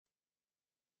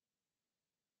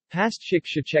Pasztecik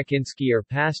szczeciński or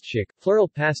Pasztecik, plural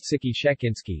Paszteciki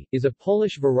szczeciński, is a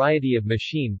Polish variety of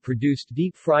machine-produced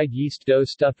deep-fried yeast dough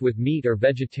stuffed with meat or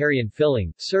vegetarian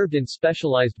filling, served in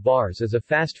specialized bars as a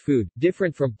fast food,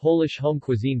 different from Polish home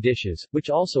cuisine dishes, which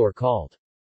also are called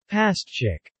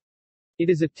Pasztecik. It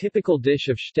is a typical dish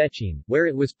of Szczecin, where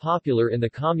it was popular in the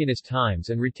communist times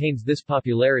and retains this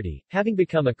popularity, having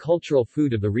become a cultural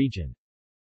food of the region.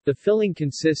 The filling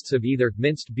consists of either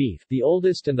minced beef, the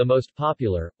oldest and the most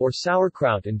popular, or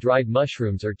sauerkraut and dried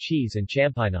mushrooms or cheese and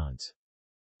champignons.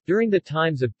 During the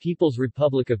times of People's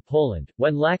Republic of Poland,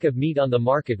 when lack of meat on the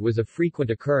market was a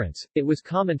frequent occurrence, it was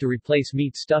common to replace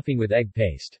meat stuffing with egg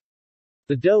paste.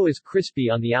 The dough is crispy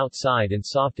on the outside and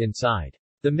soft inside.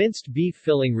 The minced beef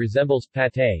filling resembles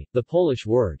pâté. The Polish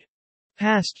word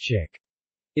pasztecik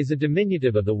is a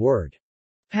diminutive of the word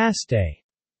paste.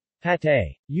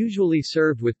 Pâté, usually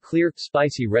served with clear,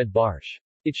 spicy red barsh.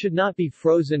 It should not be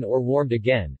frozen or warmed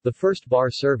again. The first bar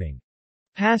serving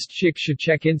Pasztecik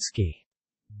szczeciński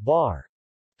bar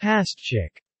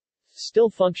Pasztecik, still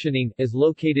functioning, is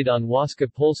located on Łaska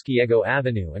Polskiego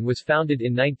Avenue and was founded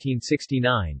in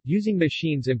 1969, using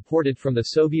machines imported from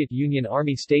the Soviet Union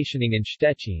Army stationing in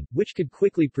Szczecin, which could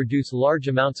quickly produce large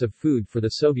amounts of food for the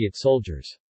Soviet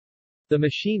soldiers. The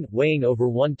machine, weighing over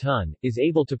 1 ton, is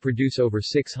able to produce over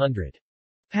 600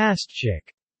 Pasztecik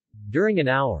during an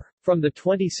hour. From the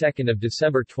 22nd of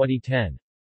December 2010,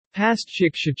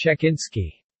 Pasztecik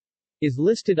szczeciński is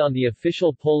listed on the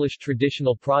official Polish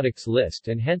traditional products list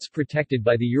and hence protected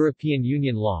by the European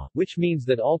Union law, which means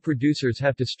that all producers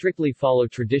have to strictly follow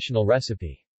traditional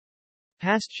recipe.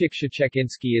 Pasztecik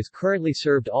szczeciński is currently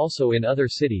served also in other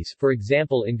cities, for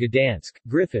example in Gdansk,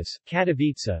 Gryfice,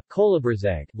 Katowice,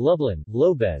 Kołobrzeg, Lublin,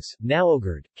 Lobez,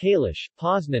 Nowogród, Kalisz,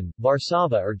 Poznan,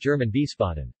 Warszawa or German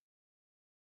Wiesbaden.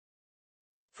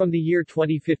 From the year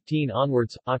 2015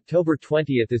 onwards, October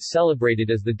 20 is celebrated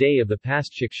as the Day of the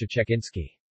Pasztecik szczeciński.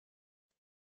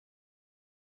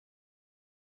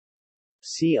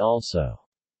 See also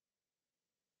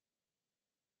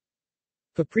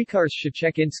Paprikasz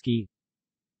szczeciński,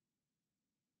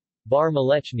 Bar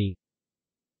Mleczny,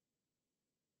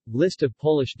 List of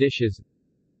Polish dishes,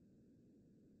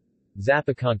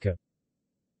 Zapiekanka.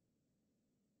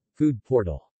 Food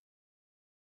portal.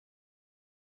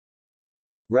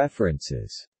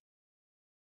 References.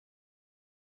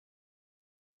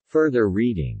 Further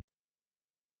reading.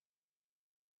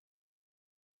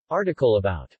 Article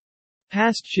about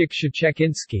Pasztecik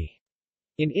szczeciński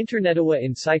in Internetowa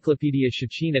Encyclopedia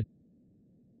Szczecina.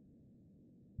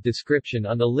 Description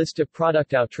on the list of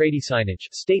product outrady signage,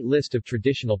 state list of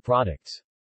traditional products.